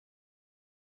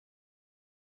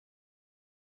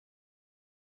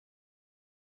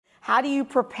How do you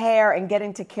prepare and get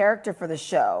into character for the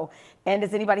show? And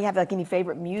does anybody have like any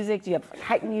favorite music? Do you have like,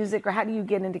 hype music, or how do you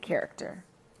get into character?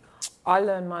 I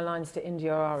learned my lines to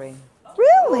India Ari.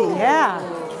 Really? Yeah.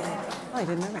 Oh, I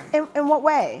didn't know that. In what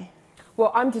way?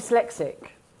 Well, I'm dyslexic,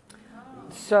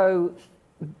 so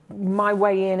my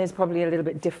way in is probably a little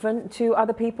bit different to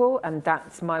other people, and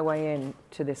that's my way in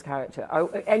to this character.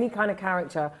 Any kind of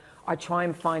character, I try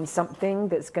and find something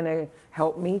that's going to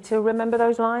help me to remember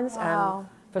those lines. Wow. And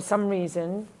for some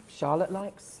reason, Charlotte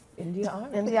likes India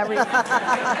Ari.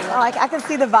 I can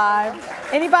see the vibe.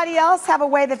 Anybody else have a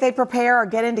way that they prepare or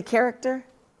get into character?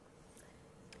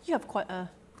 You have quite a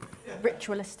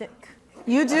ritualistic.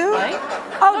 You do? Right?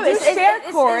 Oh, no, share,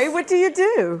 Corey. What do you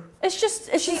do? It's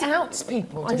just She outs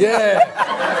people. Yeah.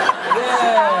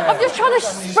 Yeah. I'm just trying to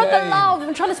spread the love.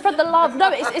 I'm trying to spread the love. No,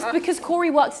 it's because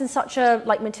Corey works in such a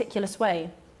meticulous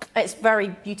way. It's very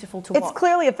beautiful to watch. It's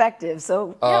clearly effective,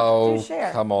 so Oh, do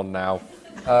share. come on now.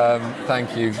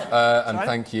 Thank you, and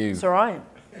thank you. It's all right.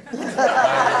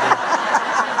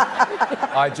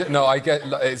 I get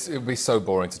it would be so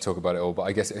boring to talk about it all, but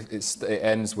I guess it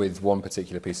ends with one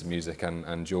particular piece of music,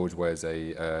 and George wears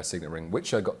a signet ring,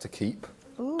 which I got to keep.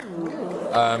 Ooh.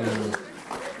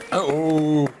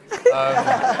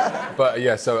 But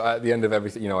yeah, so at the end of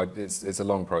everything, it's a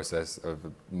long process of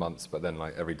months, but then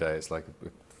like every day it's like a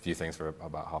few things for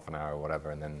about half an hour or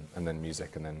whatever, and then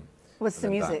music, and then. What's the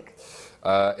music?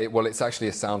 Well, it's actually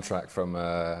a soundtrack from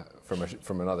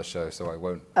another show, so I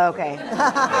won't. Okay.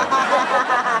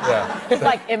 Yeah.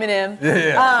 Like Eminem.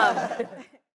 Yeah.